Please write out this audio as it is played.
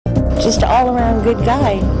just all-around good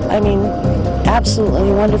guy. I mean,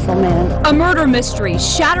 absolutely wonderful man. A murder mystery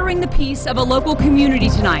shattering the peace of a local community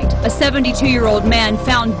tonight. A 72-year-old man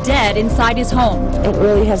found dead inside his home. It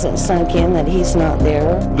really hasn't sunk in that he's not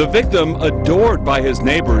there. The victim, adored by his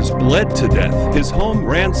neighbors, bled to death. His home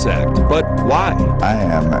ransacked. But why? I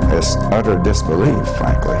am in utter disbelief,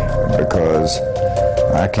 frankly, because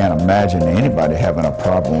I can't imagine anybody having a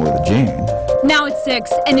problem with Gene. Now at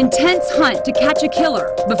 6, an intense hunt to catch a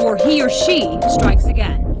killer before he or she strikes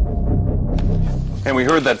again. And we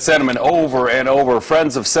heard that sentiment over and over.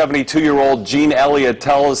 Friends of 72-year-old Gene Elliot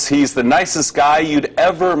tell us he's the nicest guy you'd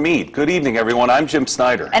ever meet. Good evening, everyone. I'm Jim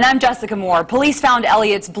Snyder. And I'm Jessica Moore. Police found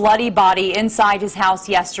Elliot's bloody body inside his house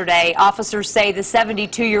yesterday. Officers say the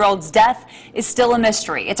 72-year-old's death is still a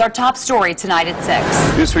mystery. It's our top story tonight at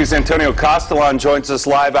 6. News 3's Antonio Castellan joins us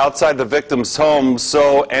live outside the victim's home.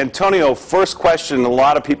 So, Antonio, first question a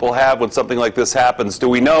lot of people have when something like this happens. Do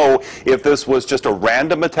we know if this was just a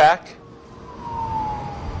random attack?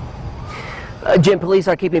 Jim, police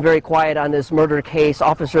are keeping very quiet on this murder case.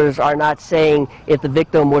 Officers are not saying if the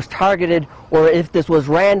victim was targeted or if this was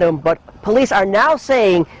random, but police are now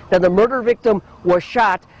saying that the murder victim was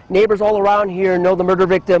shot. Neighbors all around here know the murder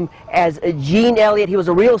victim as Gene Elliot. He was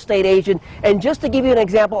a real estate agent. And just to give you an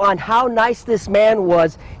example on how nice this man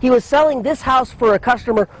was, he was selling this house for a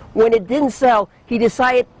customer. When it didn't sell, he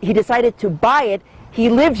decided to buy it. He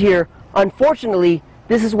lived here. Unfortunately,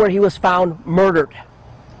 this is where he was found murdered.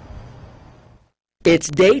 It's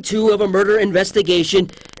day 2 of a murder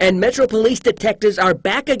investigation, and Metro Police detectives are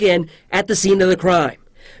back again at the scene of the crime.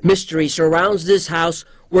 Mystery surrounds this house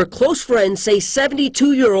where close friends say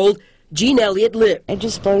 72-year-old Gene Elliot lived. It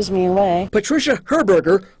just blows me away. Patricia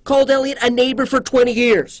Herberger called Elliot a neighbor for 20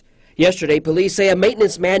 years. Yesterday, police say a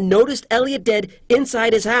maintenance man noticed Elliot dead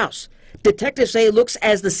inside his house. Detectives say it looks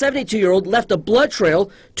as the 72-year-old left a blood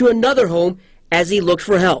trail to another home as he looked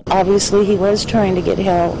for help. Obviously, he was trying to get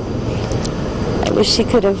help. I wish he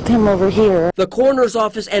could have come over here. The coroner's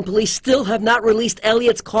office and police still have not released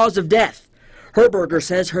Elliot's cause of death. Herberger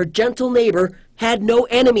says her gentle neighbor had no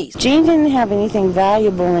enemies. Gene didn't have anything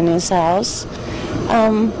valuable in his house.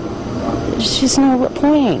 There's just no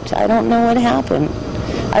point. I don't know what happened.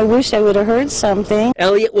 I wish I would have heard something.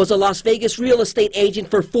 Elliot was a Las Vegas real estate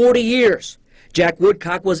agent for 40 years. Jack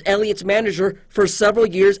Woodcock was Elliot's manager for several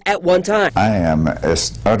years at one time. I am in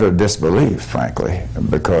utter disbelief, frankly,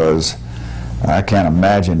 because I can't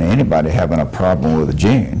imagine anybody having a problem with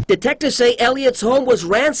Gene. Detectives say Elliot's home was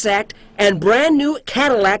ransacked and brand new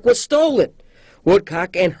Cadillac was stolen.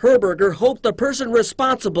 Woodcock and Herberger hope the person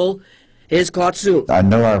responsible is caught soon. I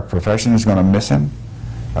know our profession is going to miss him.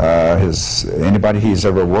 Anybody he's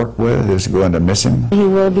ever worked with is going to miss him. He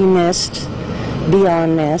will be missed,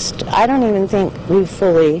 beyond missed. I don't even think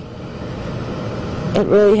it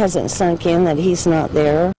really hasn't sunk in that he's not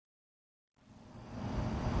there.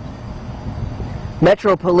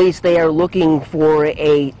 Metro Police, they are looking for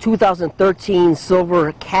a 2013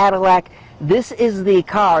 silver Cadillac. This is the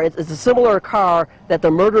car. It's a similar car that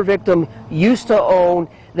the murder victim used to own.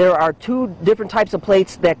 There are 2 different types of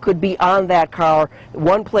plates that could be on that car.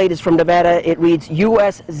 One plate is from Nevada. It reads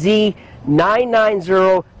USZ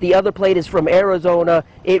 990. The other plate is from Arizona.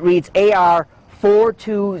 It reads AR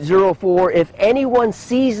 4204. If anyone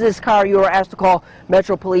sees this car, you are asked to call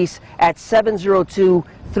Metro Police at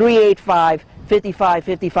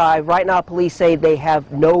 702-385-5555. Right now, police say they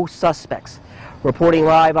have no suspects. Reporting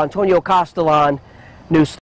live, Antonio Castellan, News 3.